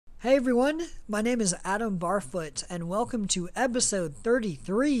Hey everyone, my name is Adam Barfoot, and welcome to episode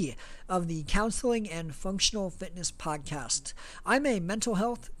 33 of the Counseling and Functional Fitness Podcast. I'm a mental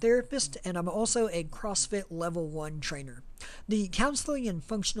health therapist, and I'm also a CrossFit Level 1 trainer. The Counseling and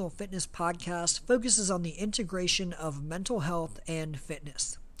Functional Fitness Podcast focuses on the integration of mental health and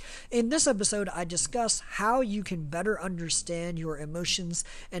fitness. In this episode, I discuss how you can better understand your emotions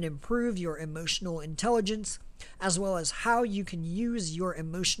and improve your emotional intelligence, as well as how you can use your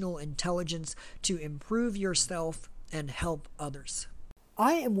emotional intelligence to improve yourself and help others.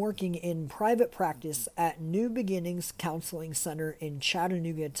 I am working in private practice at New Beginnings Counseling Center in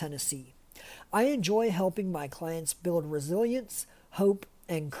Chattanooga, Tennessee. I enjoy helping my clients build resilience, hope,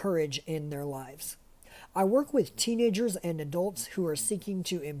 and courage in their lives. I work with teenagers and adults who are seeking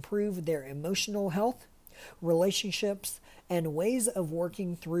to improve their emotional health, relationships, and ways of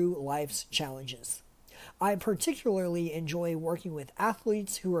working through life's challenges. I particularly enjoy working with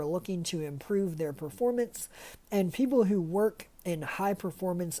athletes who are looking to improve their performance and people who work in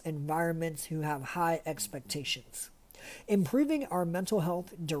high-performance environments who have high expectations. Improving our mental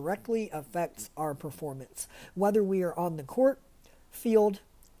health directly affects our performance, whether we are on the court, field,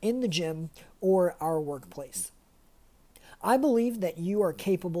 in the gym, or our workplace. I believe that you are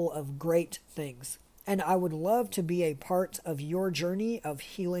capable of great things, and I would love to be a part of your journey of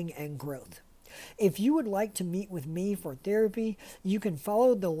healing and growth. If you would like to meet with me for therapy, you can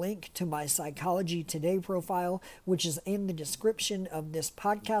follow the link to my Psychology Today profile, which is in the description of this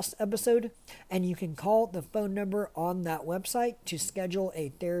podcast episode, and you can call the phone number on that website to schedule a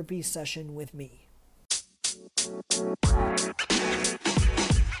therapy session with me.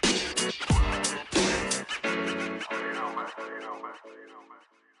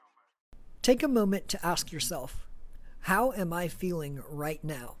 Take a moment to ask yourself, how am I feeling right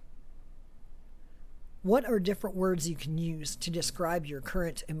now? What are different words you can use to describe your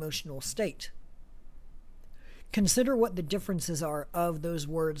current emotional state? Consider what the differences are of those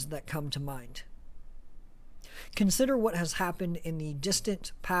words that come to mind. Consider what has happened in the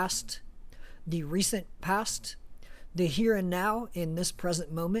distant past, the recent past, the here and now in this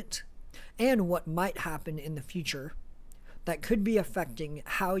present moment, and what might happen in the future that could be affecting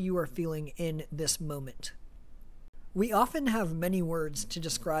how you are feeling in this moment. We often have many words to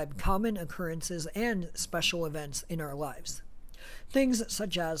describe common occurrences and special events in our lives. Things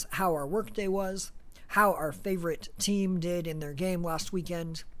such as how our workday was, how our favorite team did in their game last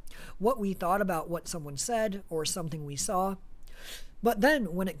weekend, what we thought about what someone said or something we saw. But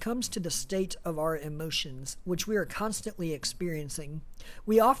then, when it comes to the state of our emotions, which we are constantly experiencing,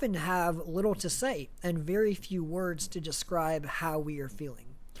 we often have little to say and very few words to describe how we are feeling.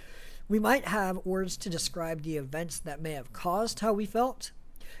 We might have words to describe the events that may have caused how we felt,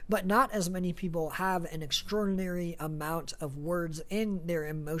 but not as many people have an extraordinary amount of words in their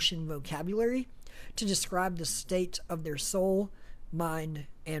emotion vocabulary to describe the state of their soul, mind,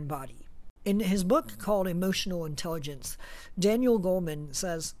 and body. In his book called Emotional Intelligence, Daniel Goleman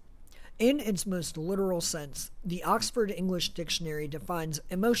says, in its most literal sense, the Oxford English Dictionary defines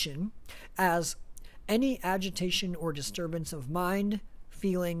emotion as any agitation or disturbance of mind,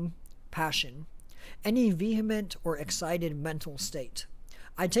 feeling, passion, any vehement or excited mental state.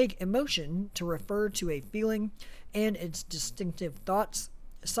 I take emotion to refer to a feeling and its distinctive thoughts,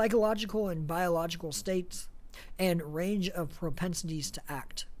 psychological and biological states, and range of propensities to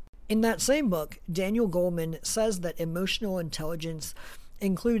act. In that same book, Daniel Goleman says that emotional intelligence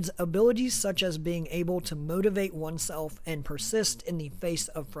includes abilities such as being able to motivate oneself and persist in the face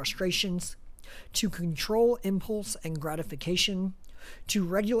of frustrations, to control impulse and gratification, to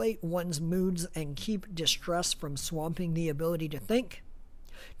regulate one's moods and keep distress from swamping the ability to think,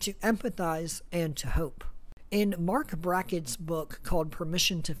 to empathize, and to hope. In Mark Brackett's book called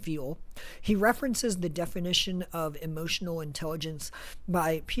Permission to Feel, he references the definition of emotional intelligence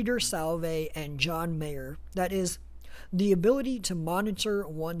by Peter Salovey and John Mayer, that is, the ability to monitor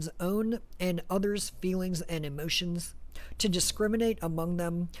one's own and others' feelings and emotions, to discriminate among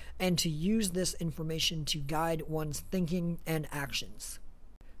them, and to use this information to guide one's thinking and actions.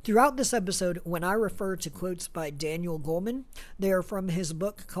 Throughout this episode, when I refer to quotes by Daniel Goleman, they are from his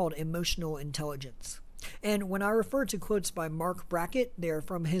book called Emotional Intelligence. And when I refer to quotes by Mark Brackett, they are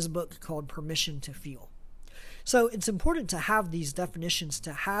from his book called Permission to Feel. So it's important to have these definitions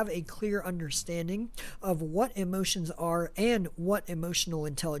to have a clear understanding of what emotions are and what emotional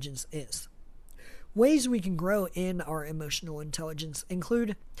intelligence is. Ways we can grow in our emotional intelligence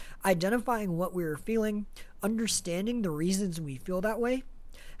include identifying what we are feeling, understanding the reasons we feel that way,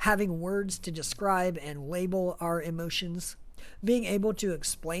 having words to describe and label our emotions, being able to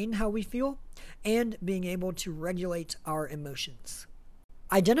explain how we feel, and being able to regulate our emotions.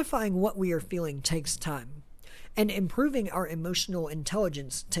 Identifying what we are feeling takes time, and improving our emotional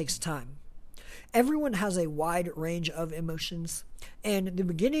intelligence takes time. Everyone has a wide range of emotions, and the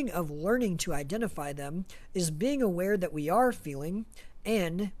beginning of learning to identify them is being aware that we are feeling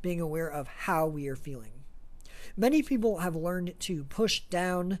and being aware of how we are feeling. Many people have learned to push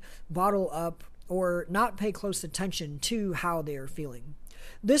down, bottle up, or not pay close attention to how they are feeling.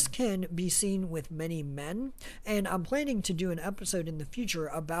 This can be seen with many men, and I'm planning to do an episode in the future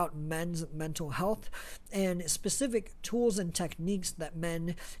about men's mental health and specific tools and techniques that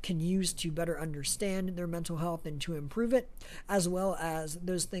men can use to better understand their mental health and to improve it, as well as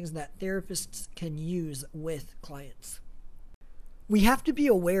those things that therapists can use with clients. We have to be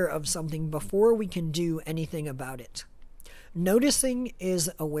aware of something before we can do anything about it. Noticing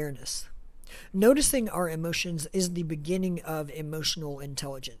is awareness. Noticing our emotions is the beginning of emotional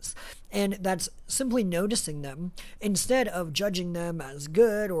intelligence, and that's simply noticing them instead of judging them as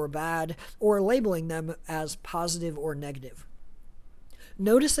good or bad or labeling them as positive or negative.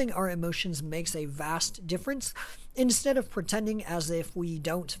 Noticing our emotions makes a vast difference instead of pretending as if we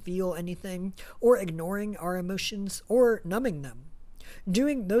don't feel anything or ignoring our emotions or numbing them.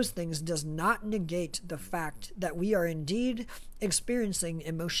 Doing those things does not negate the fact that we are indeed experiencing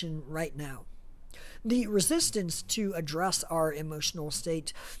emotion right now. The resistance to address our emotional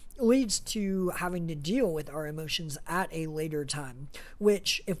state leads to having to deal with our emotions at a later time,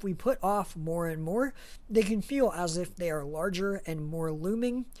 which, if we put off more and more, they can feel as if they are larger and more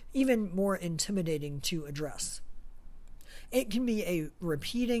looming, even more intimidating to address. It can be a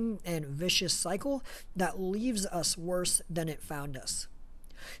repeating and vicious cycle that leaves us worse than it found us.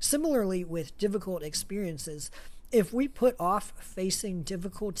 Similarly, with difficult experiences, if we put off facing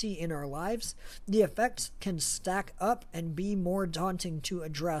difficulty in our lives, the effects can stack up and be more daunting to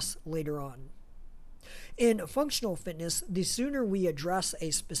address later on. In functional fitness, the sooner we address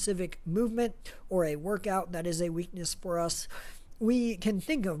a specific movement or a workout that is a weakness for us, we can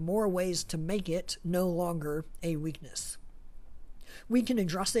think of more ways to make it no longer a weakness. We can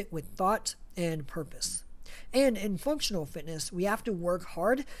address it with thought and purpose. And in functional fitness, we have to work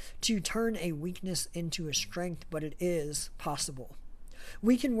hard to turn a weakness into a strength, but it is possible.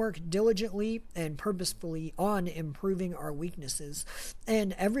 We can work diligently and purposefully on improving our weaknesses,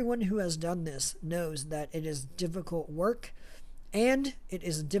 and everyone who has done this knows that it is difficult work, and it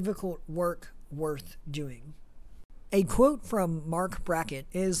is difficult work worth doing. A quote from Mark Brackett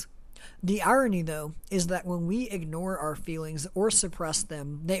is, "The irony, though, is that when we ignore our feelings or suppress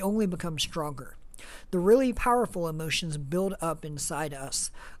them, they only become stronger. The really powerful emotions build up inside us,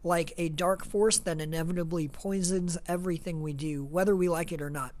 like a dark force that inevitably poisons everything we do, whether we like it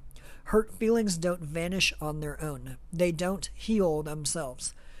or not. Hurt feelings don't vanish on their own. They don't heal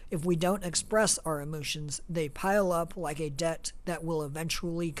themselves. If we don't express our emotions, they pile up like a debt that will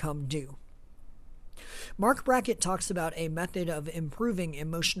eventually come due." Mark Brackett talks about a method of improving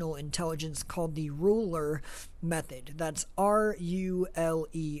emotional intelligence called the RULER method. That's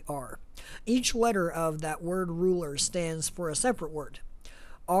RULER. Each letter of that word ruler stands for a separate word.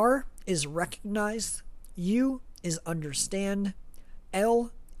 R is recognize, U is understand,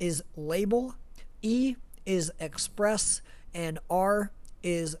 L is label, E is express, and R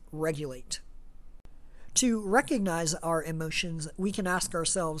is regulate. To recognize our emotions, we can ask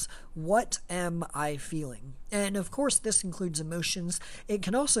ourselves, what am I feeling? And of course, this includes emotions. It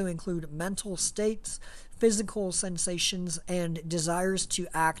can also include mental states, physical sensations, and desires to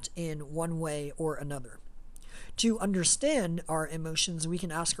act in one way or another. To understand our emotions, we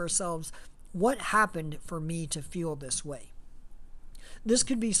can ask ourselves, what happened for me to feel this way? This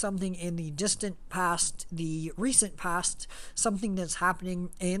could be something in the distant past, the recent past, something that's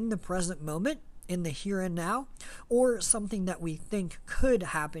happening in the present moment, in the here and now, or something that we think could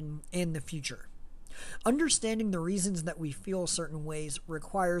happen in the future. Understanding the reasons that we feel certain ways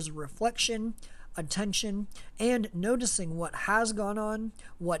requires reflection, attention, and noticing what has gone on,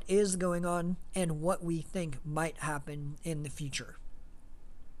 what is going on, and what we think might happen in the future.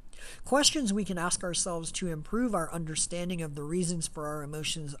 Questions we can ask ourselves to improve our understanding of the reasons for our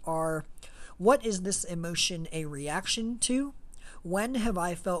emotions are, what is this emotion a reaction to? When have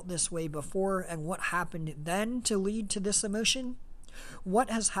I felt this way before, and what happened then to lead to this emotion? What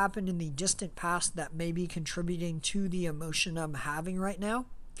has happened in the distant past that may be contributing to the emotion I'm having right now?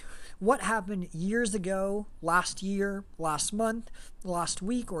 What happened years ago, last year, last month, last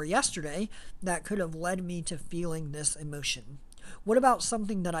week, or yesterday that could have led me to feeling this emotion? What about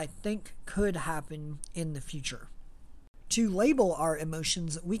something that I think could happen in the future? To label our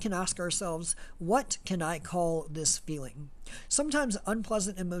emotions, we can ask ourselves, what can I call this feeling? Sometimes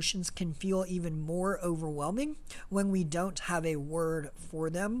unpleasant emotions can feel even more overwhelming when we don't have a word for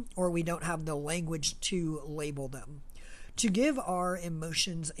them or we don't have the language to label them. To give our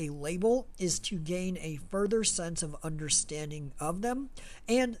emotions a label is to gain a further sense of understanding of them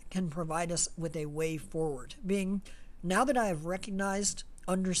and can provide us with a way forward, being, now that I have recognized,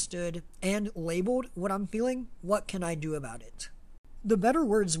 understood, and labeled what I'm feeling, what can I do about it? The better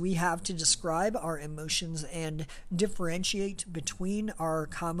words we have to describe our emotions and differentiate between our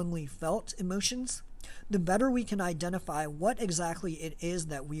commonly felt emotions, the better we can identify what exactly it is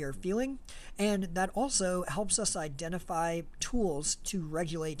that we are feeling, and that also helps us identify tools to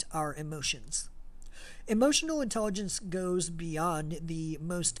regulate our emotions. Emotional intelligence goes beyond the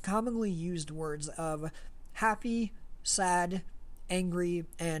most commonly used words of happy, sad, angry,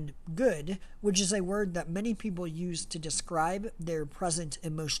 and good, which is a word that many people use to describe their present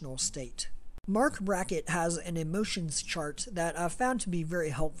emotional state. Mark Brackett has an emotions chart that I found to be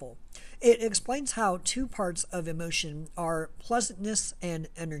very helpful. It explains how two parts of emotion are pleasantness and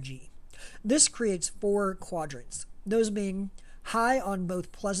energy. This creates 4 quadrants, those being high on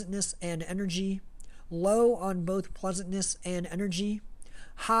both pleasantness and energy, low on both pleasantness and energy,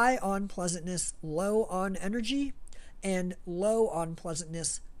 high on pleasantness, low on energy, and low on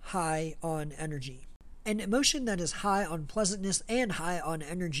pleasantness, high on energy. An emotion that is high on pleasantness and high on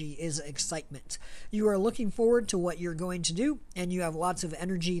energy is excitement. You are looking forward to what you're going to do, and you have lots of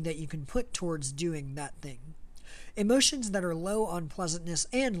energy that you can put towards doing that thing. Emotions that are low on pleasantness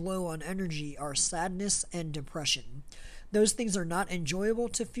and low on energy are sadness and depression. Those things are not enjoyable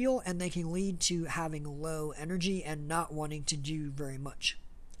to feel, and they can lead to having low energy and not wanting to do very much.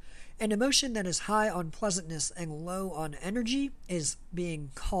 An emotion that is high on pleasantness and low on energy is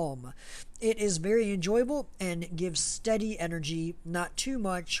being calm. It is very enjoyable and gives steady energy, not too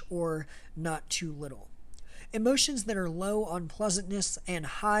much or not too little. Emotions that are low on pleasantness and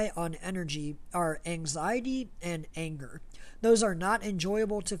high on energy are anxiety and anger. Those are not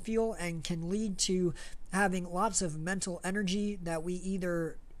enjoyable to feel and can lead to having lots of mental energy that we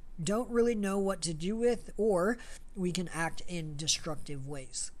either don't really know what to do with or we can act in destructive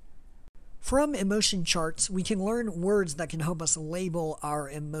ways. From emotion charts, we can learn words that can help us label our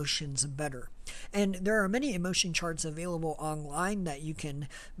emotions better. And there are many emotion charts available online that you can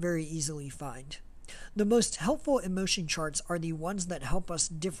very easily find. The most helpful emotion charts are the ones that help us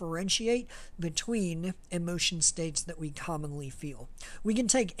differentiate between emotion states that we commonly feel. We can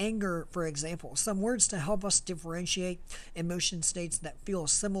take anger, for example. Some words to help us differentiate emotion states that feel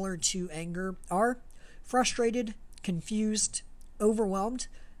similar to anger are frustrated, confused, overwhelmed,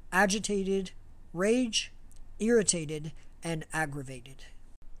 agitated, rage, irritated, and aggravated.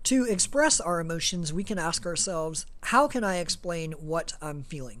 To express our emotions, we can ask ourselves, how can I explain what I'm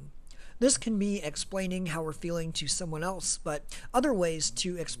feeling? This can be explaining how we're feeling to someone else, but other ways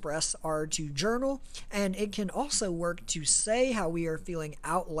to express are to journal, and it can also work to say how we are feeling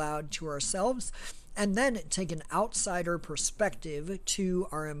out loud to ourselves, and then take an outsider perspective to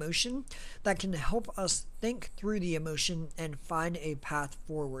our emotion that can help us think through the emotion and find a path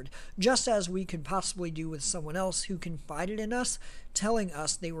forward, just as we could possibly do with someone else who confided in us, telling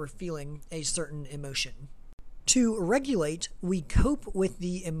us they were feeling a certain emotion. To regulate, we cope with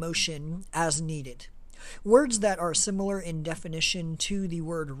the emotion as needed. Words that are similar in definition to the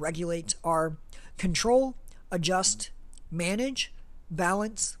word regulate are control, adjust, manage,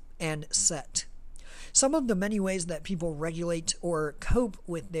 balance, and set. Some of the many ways that people regulate or cope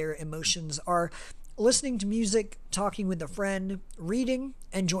with their emotions are listening to music, talking with a friend, reading,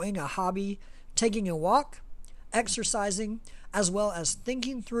 enjoying a hobby, taking a walk, exercising, as well as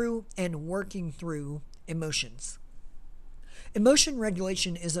thinking through and working through emotions. Emotion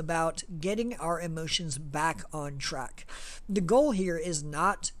regulation is about getting our emotions back on track. The goal here is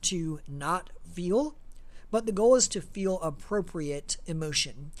not to not feel, but the goal is to feel appropriate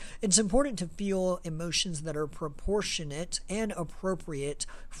emotion. It's important to feel emotions that are proportionate and appropriate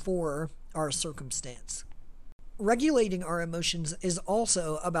for our circumstance. Regulating our emotions is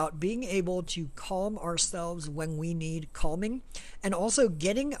also about being able to calm ourselves when we need calming, and also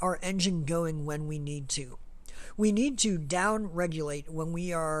getting our engine going when we need to. We need to down-regulate when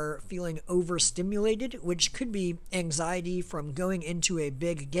we are feeling overstimulated, which could be anxiety from going into a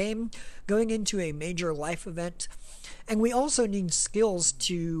big game, going into a major life event. And we also need skills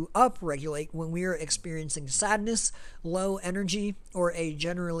to up-regulate when we are experiencing sadness, low energy, or a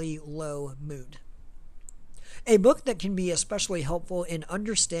generally low mood. A book that can be especially helpful in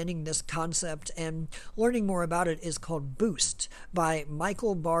understanding this concept and learning more about it is called Boost by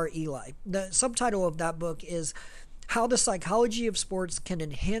Michael Bar Eli. The subtitle of that book is How the psychology of sports can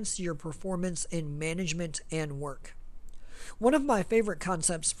enhance your performance in management and work. One of my favorite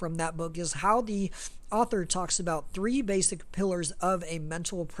concepts from that book is how the author talks about 3 basic pillars of a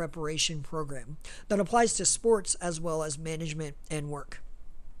mental preparation program that applies to sports as well as management and work.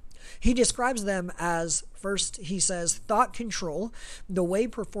 He describes them as, first, he says, thought control, the way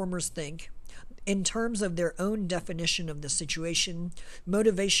performers think, in terms of their own definition of the situation,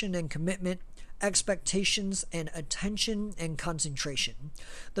 motivation and commitment, expectations and attention and concentration.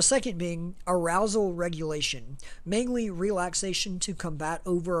 The second being arousal regulation, mainly relaxation to combat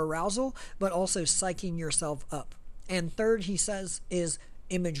over-arousal, but also psyching yourself up. And third, he says, is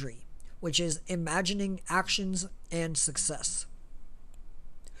imagery, which is imagining actions and success.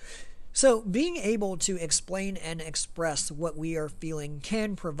 So, being able to explain and express what we are feeling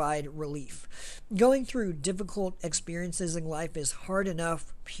can provide relief. Going through difficult experiences in life is hard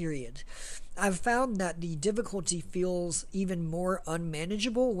enough, period. I've found that the difficulty feels even more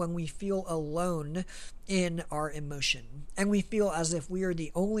unmanageable when we feel alone in our emotion, and we feel as if we are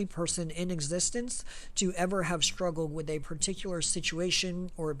the only person in existence to ever have struggled with a particular situation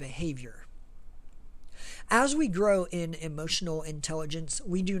or behavior. As we grow in emotional intelligence,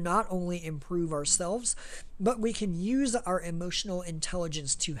 we do not only improve ourselves, but we can use our emotional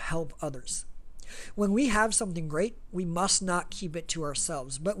intelligence to help others. When we have something great, we must not keep it to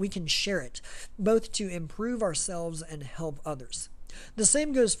ourselves, but we can share it, both to improve ourselves and help others. The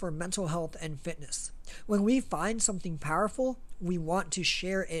same goes for mental health and fitness. When we find something powerful, we want to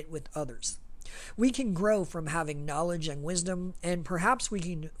share it with others. We can grow from having knowledge and wisdom, and perhaps we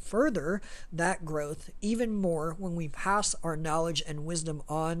can further that growth even more when we pass our knowledge and wisdom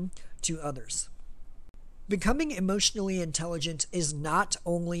on to others. Becoming emotionally intelligent is not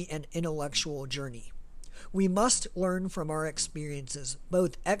only an intellectual journey. We must learn from our experiences,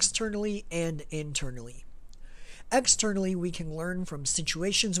 both externally and internally. Externally, we can learn from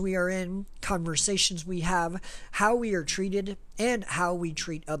situations we are in, conversations we have, how we are treated, and how we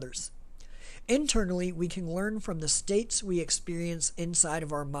treat others. Internally, we can learn from the states we experience inside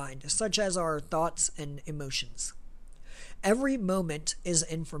of our mind, such as our thoughts and emotions. Every moment is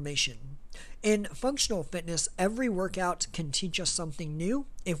information. In functional fitness, every workout can teach us something new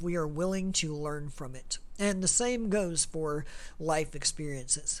if we are willing to learn from it. And the same goes for life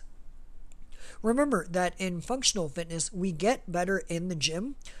experiences. Remember that in functional fitness, we get better in the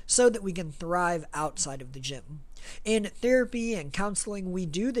gym so that we can thrive outside of the gym. In therapy and counseling, we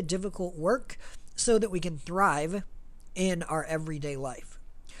do the difficult work so that we can thrive in our everyday life.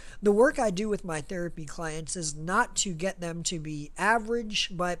 The work I do with my therapy clients is not to get them to be average,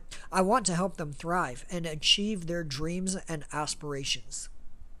 but I want to help them thrive and achieve their dreams and aspirations.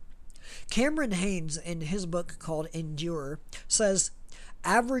 Cameron Hanes, in his book called Endure, says,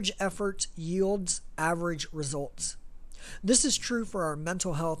 "Average effort yields average results." This is true for our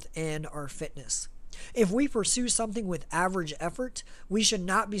mental health and our fitness. If we pursue something with average effort, we should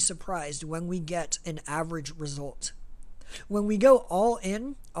not be surprised when we get an average result. When we go all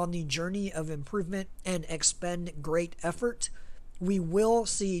in on the journey of improvement and expend great effort, we will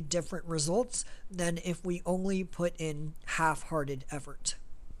see different results than if we only put in half-hearted effort.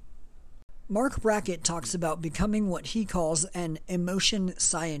 Mark Brackett talks about becoming what he calls an emotion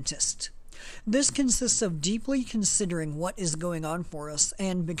scientist. This consists of deeply considering what is going on for us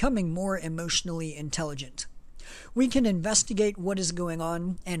and becoming more emotionally intelligent. We can investigate what is going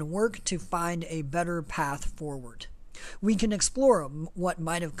on and work to find a better path forward. We can explore what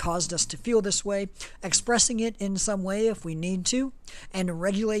might have caused us to feel this way, expressing it in some way if we need to, and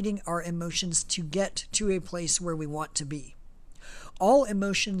regulating our emotions to get to a place where we want to be. All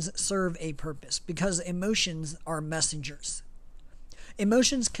emotions serve a purpose because emotions are messengers.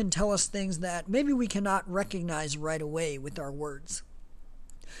 Emotions can tell us things that maybe we cannot recognize right away with our words.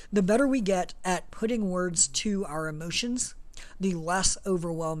 The better we get at putting words to our emotions, the less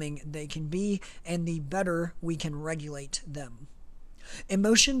overwhelming they can be, and the better we can regulate them.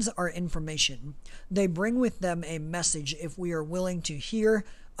 Emotions are information. They bring with them a message if we are willing to hear,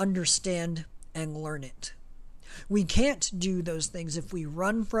 understand, and learn it. We can't do those things if we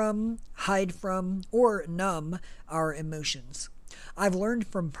run from, hide from, or numb our emotions. I've learned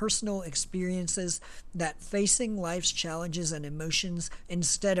from personal experiences that facing life's challenges and emotions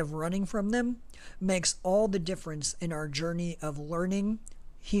instead of running from them makes all the difference in our journey of learning,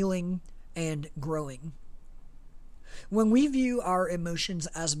 healing, and growing. When we view our emotions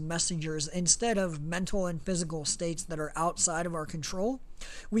as messengers instead of mental and physical states that are outside of our control,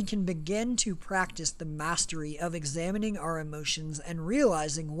 we can begin to practice the mastery of examining our emotions and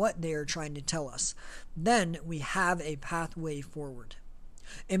realizing what they are trying to tell us. Then we have a pathway forward.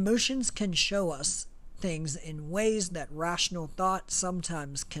 Emotions can show us things in ways that rational thought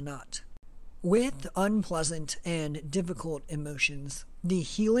sometimes cannot. With unpleasant and difficult emotions, the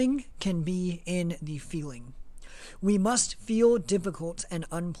healing can be in the feeling. We must feel difficult and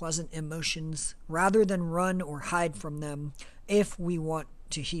unpleasant emotions rather than run or hide from them if we want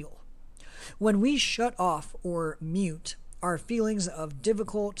to heal. When we shut off or mute our feelings of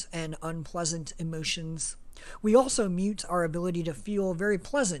difficult and unpleasant emotions, we also mute our ability to feel very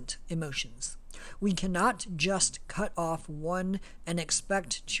pleasant emotions. We cannot just cut off one and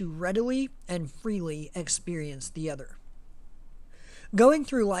expect to readily and freely experience the other. Going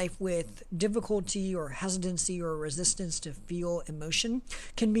through life with difficulty or hesitancy or resistance to feel emotion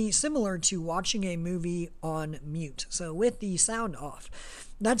can be similar to watching a movie on mute, so with the sound off.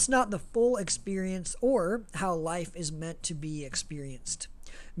 That's not the full experience or how life is meant to be experienced.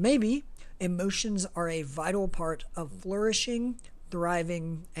 Maybe emotions are a vital part of flourishing,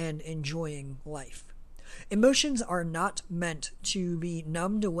 thriving, and enjoying life. Emotions are not meant to be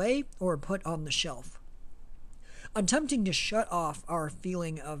numbed away or put on the shelf. Attempting to shut off our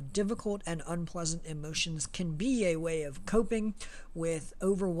feeling of difficult and unpleasant emotions can be a way of coping with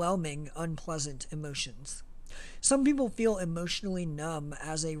overwhelming unpleasant emotions. Some people feel emotionally numb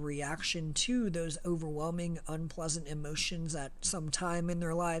as a reaction to those overwhelming unpleasant emotions at some time in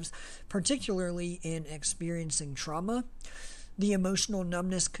their lives, particularly in experiencing trauma. The emotional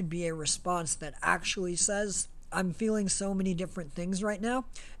numbness could be a response that actually says, I'm feeling so many different things right now,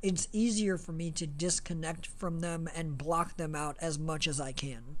 it's easier for me to disconnect from them and block them out as much as I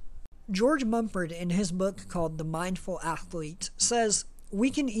can. George Mumford, in his book called The Mindful Athlete, says, we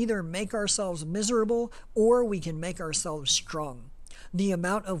can either make ourselves miserable or we can make ourselves strong. The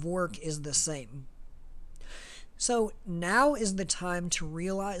amount of work is the same. So now is the time to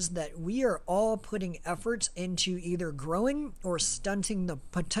realize that we are all putting efforts into either growing or stunting the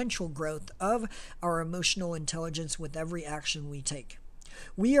potential growth of our emotional intelligence with every action we take.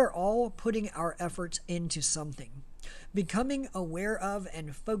 We are all putting our efforts into something. Becoming aware of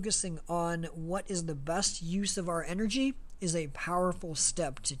and focusing on what is the best use of our energy is a powerful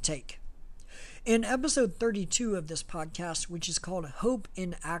step to take. In episode 32 of this podcast, which is called Hope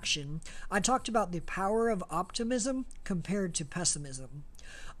in Action, I talked about the power of optimism compared to pessimism.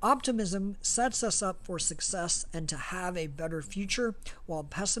 Optimism sets us up for success and to have a better future, while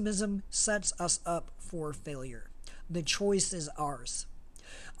pessimism sets us up for failure. The choice is ours.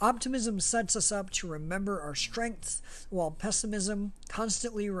 Optimism sets us up to remember our strengths, while pessimism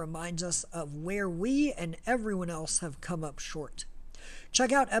constantly reminds us of where we and everyone else have come up short.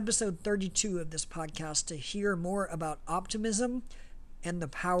 Check out episode 32 of this podcast to hear more about optimism and the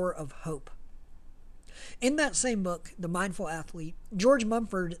power of hope. In that same book, The Mindful Athlete, George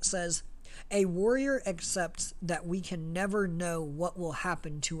Mumford says, a warrior accepts that we can never know what will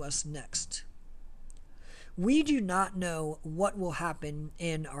happen to us next. We do not know what will happen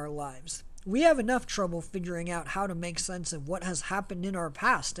in our lives. We have enough trouble figuring out how to make sense of what has happened in our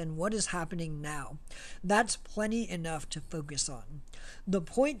past and what is happening now. That's plenty enough to focus on. The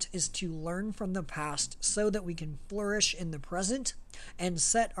point is to learn from the past so that we can flourish in the present and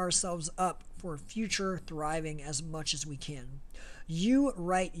set ourselves up for future thriving as much as we can. You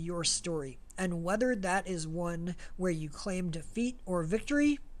write your story, and whether that is one where you claim defeat or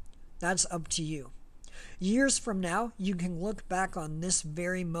victory, that's up to you. Years from now, you can look back on this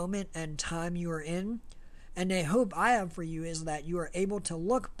very moment and time you are in, and a hope I have for you is that you are able to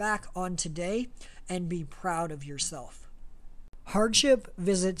look back on today and be proud of yourself. Hardship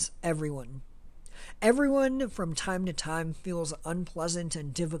visits everyone. Everyone from time to time feels unpleasant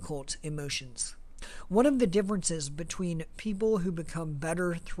and difficult emotions. One of the differences between people who become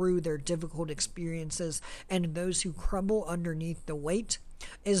better through their difficult experiences and those who crumble underneath the weight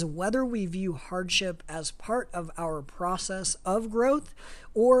is whether we view hardship as part of our process of growth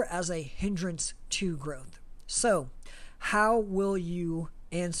or as a hindrance to growth. So, how will you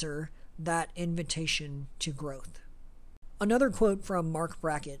answer that invitation to growth? Another quote from Mark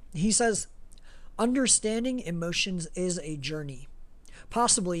Brackett. He says, understanding emotions is a journey,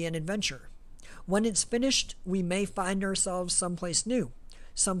 possibly an adventure. When it's finished, we may find ourselves someplace new,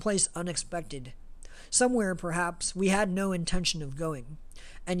 someplace unexpected, somewhere perhaps we had no intention of going.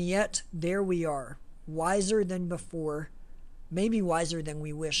 And yet, there we are, wiser than before, maybe wiser than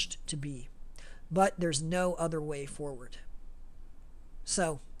we wished to be. But there's no other way forward.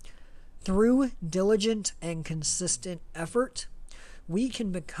 So, through diligent and consistent effort, we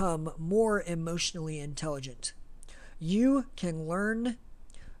can become more emotionally intelligent. You can learn,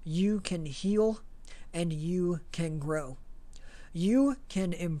 you can heal, and you can grow. You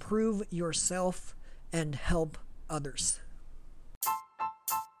can improve yourself and help others.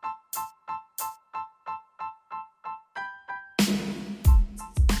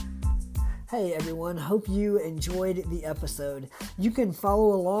 Hey everyone, hope you enjoyed the episode. You can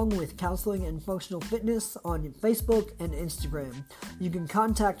follow along with Counseling and Functional Fitness on Facebook and Instagram. You can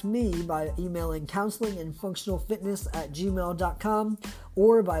contact me by emailing counselingandfunctionalfitness@gmail.com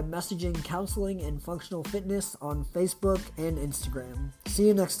or by messaging Counseling and Functional Fitness on Facebook and Instagram. See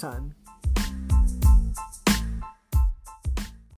you next time.